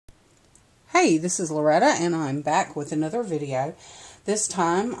Hey, this is Loretta and I'm back with another video. This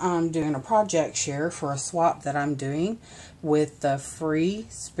time I'm doing a project share for a swap that I'm doing with the Free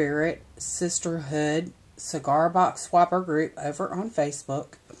Spirit Sisterhood Cigar Box Swapper group over on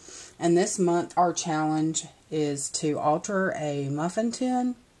Facebook. And this month our challenge is to alter a muffin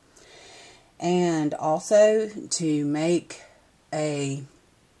tin and also to make a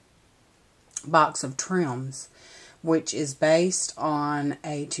box of trims, which is based on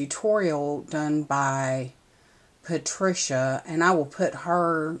a tutorial done by Patricia, and I will put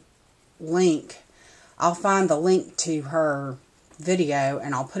her link. I'll find the link to her video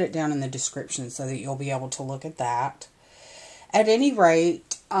and I'll put it down in the description so that you'll be able to look at that. At any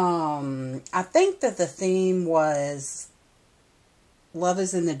rate, I think that the theme was love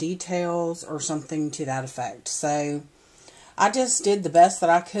is in the details or something to that effect. So I just did the best that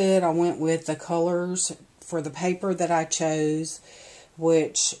I could. I went with the colors for the paper that I chose,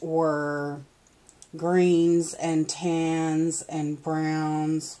 which were greens and tans and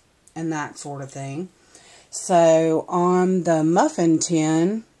browns and that sort of thing. So on the muffin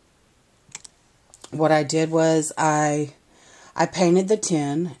tin, what I did was I painted the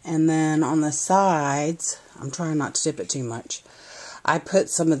tin, and then on the sides, I'm trying not to dip it too much, I put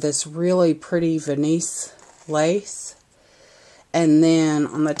some of this really pretty Venice lace. And then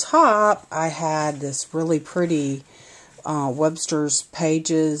on the top, I had this really pretty Webster's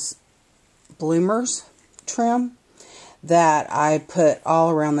Pages bloomers trim that I put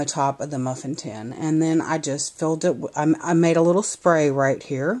all around the top of the muffin tin. And then I just filled it, I made a little spray right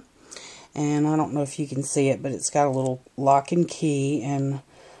here. And I don't know if you can see it, but it's got a little lock and key and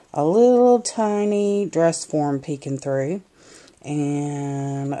a little tiny dress form peeking through.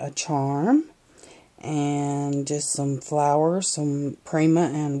 And a charm. And just some flowers, some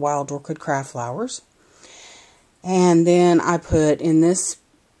Prima and Wild Orchid craft flowers. And then I put in this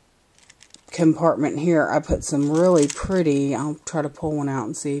compartment here, I put some really pretty, I'll try to pull one out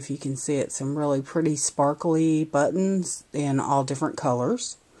and see if you can see it, some really pretty sparkly buttons in all different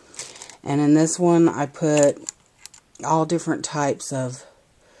colors. And in this one I put all different types of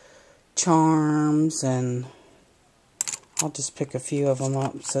charms, and I'll just pick a few of them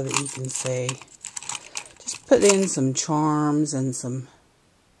up so that you can see. Put in some charms and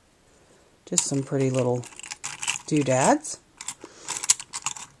just some pretty little doodads.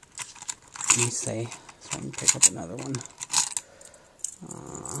 Let me see if I can pick up another one.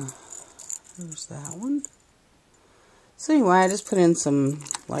 There's that one. So anyway, I just put in some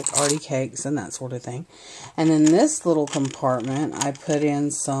like arty cakes and that sort of thing. And in this little compartment, I put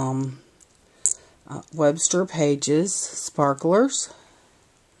in some Webster Pages sparklers.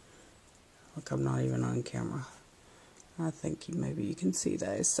 Look, I'm not even on camera. I think maybe you can see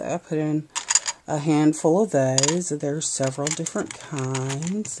those. So I put in a handful of those. There's several different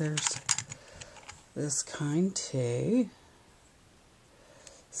kinds. There's this kind too.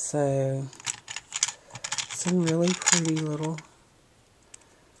 So some really pretty little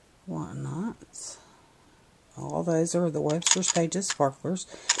whatnots. All those are the Webster's Pages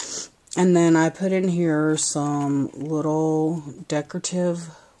sparklers. And then I put in here some little decorative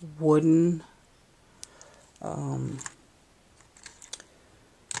wooden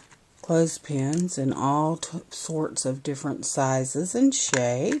clothespins in all sorts of different sizes and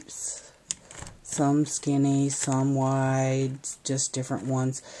shapes. Some skinny, some wide, just different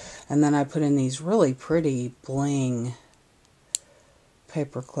ones. And then I put in these really pretty bling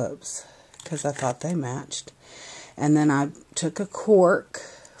paper clips because I thought they matched. And then I took a cork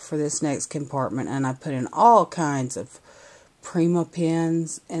for this next compartment and I put in all kinds of Prima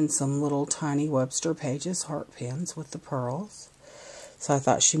pins and some little tiny Webster Pages heart pins with the pearls. So I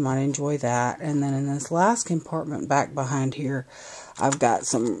thought she might enjoy that. And then in this last compartment back behind here, I've got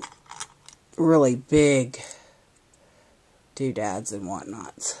some really big doodads and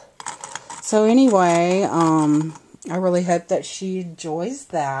whatnots. So anyway, I really hope that she enjoys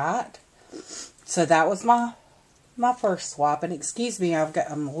that. So that was my first swap. And excuse me,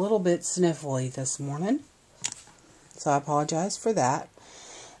 I'm a little bit sniffly this morning. So I apologize for that.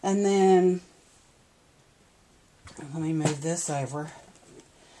 And then, let me move this over.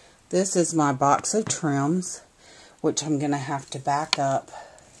 This is my box of trims, which I'm going to have to back up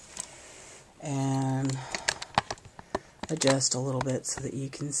and adjust a little bit so that you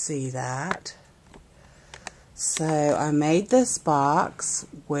can see that. So I made this box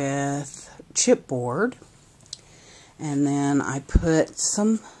with chipboard, and then I put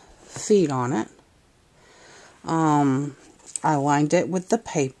some feet on it. I lined it with the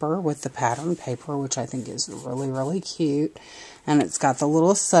paper, with the pattern paper, which I think is really, really cute. And it's got the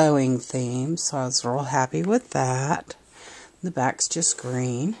little sewing theme, so I was real happy with that. The back's just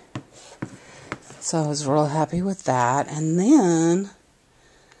green. So I was real happy with that. And then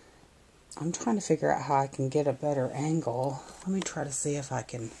I'm trying to figure out how I can get a better angle. Let me try to see if I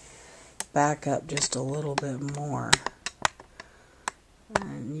can back up just a little bit more.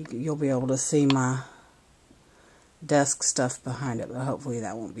 And you'll be able to see my desk stuff behind it, but hopefully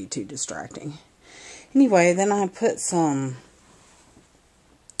that won't be too distracting. Anyway, then I put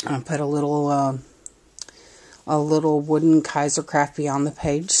a little wooden Kaiser Craft Beyond the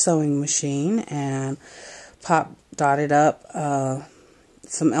Page sewing machine and dotted up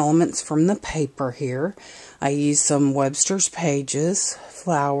some elements from the paper here. I used some Webster's Pages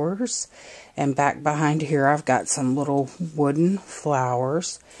flowers, and back behind here I've got some little wooden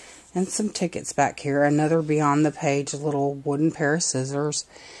flowers and some tickets back here. Another Beyond the Page little wooden pair of scissors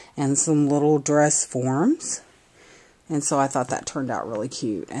and some little dress forms. And so I thought that turned out really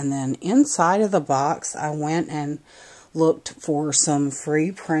cute. And then inside of the box, I went and looked for some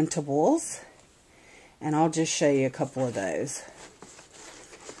free printables. And I'll just show you a couple of those.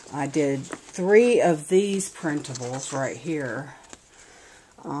 I did 3 of these printables right here.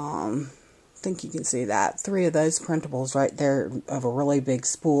 I think you can see that. 3 of those printables right there of a really big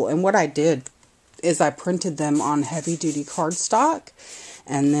spool. And what I did is I printed them on heavy-duty cardstock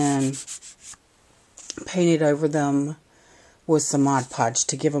and then painted over them with some Mod Podge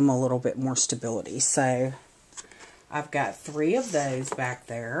to give them a little bit more stability. So I've got 3 of those back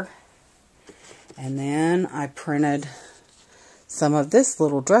there. And then I printed some of this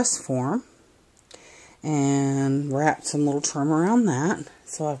little dress form and wrapped some little trim around that.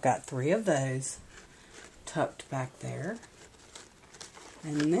 So I've got 3 of those tucked back there.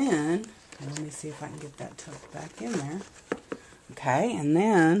 And then, let me see if I can get that tucked back in there. Okay, and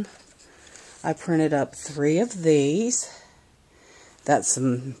then I printed up 3 of these. That's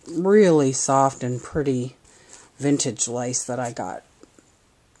some really soft and pretty vintage lace that I got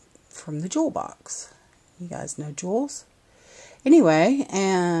from the jewel box. You guys know jewels? Anyway,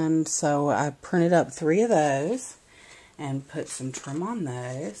 and so I printed up 3 of those and put some trim on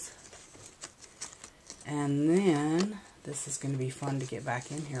those. And then, this is going to be fun to get back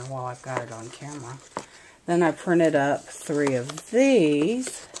in here while I've got it on camera. Then I printed up 3 of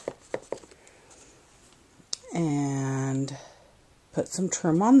these and put some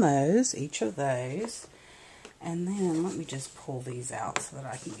trim on those, each of those. And then let me just pull these out so that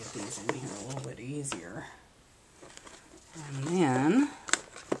I can get these in here a little bit easier. And then,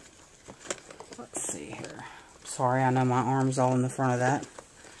 let's see here. Sorry, I know my arm's all in the front of that.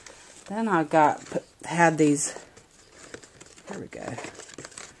 Then I had these, here we go.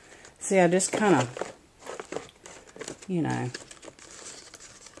 See, I just kind of, you know,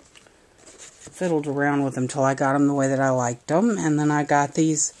 fiddled around with them till I got them the way that I liked them. And then I got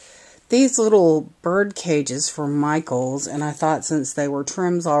these little bird cages from Michael's, and I thought since they were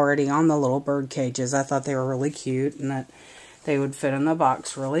trims already on the little bird cages, I thought they were really cute and that they would fit in the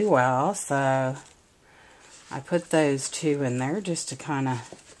box really well. So I put those 2 in there just to kind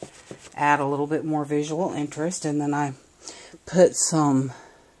of add a little bit more visual interest. And then I put some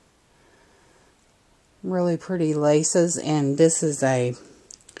really pretty laces, and this is a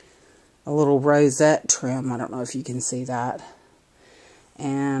little rosette trim. I don't know if you can see that.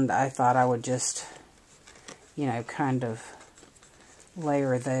 And I thought I would just, you know, kind of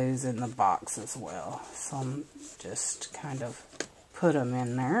layer those in the box as well. So I'm just kind of put them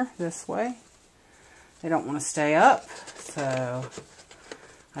in there this way. They don't want to stay up, so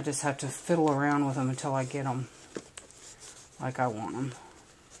I just have to fiddle around with them until I get them like I want them.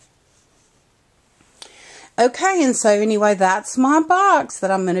 Okay, and so anyway, that's my box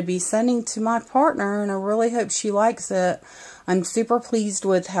that I'm going to be sending to my partner, and I really hope she likes it. I'm super pleased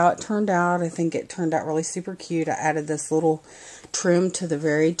with how it turned out. I think it turned out really super cute. I added this little trim to the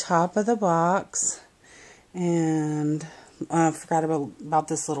very top of the box, and I forgot about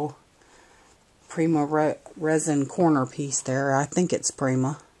this little Prima resin corner piece there. I think it's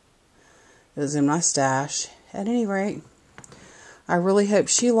Prima. It was in my stash. At any rate, I really hope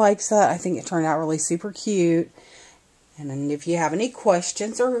she likes it. I think it turned out really super cute. And if you have any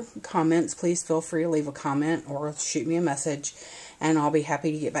questions or comments, please feel free to leave a comment or shoot me a message. And I'll be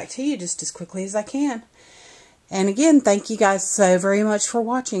happy to get back to you just as quickly as I can. And again, thank you guys so very much for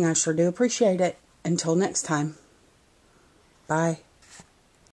watching. I sure do appreciate it. Until next time. Bye.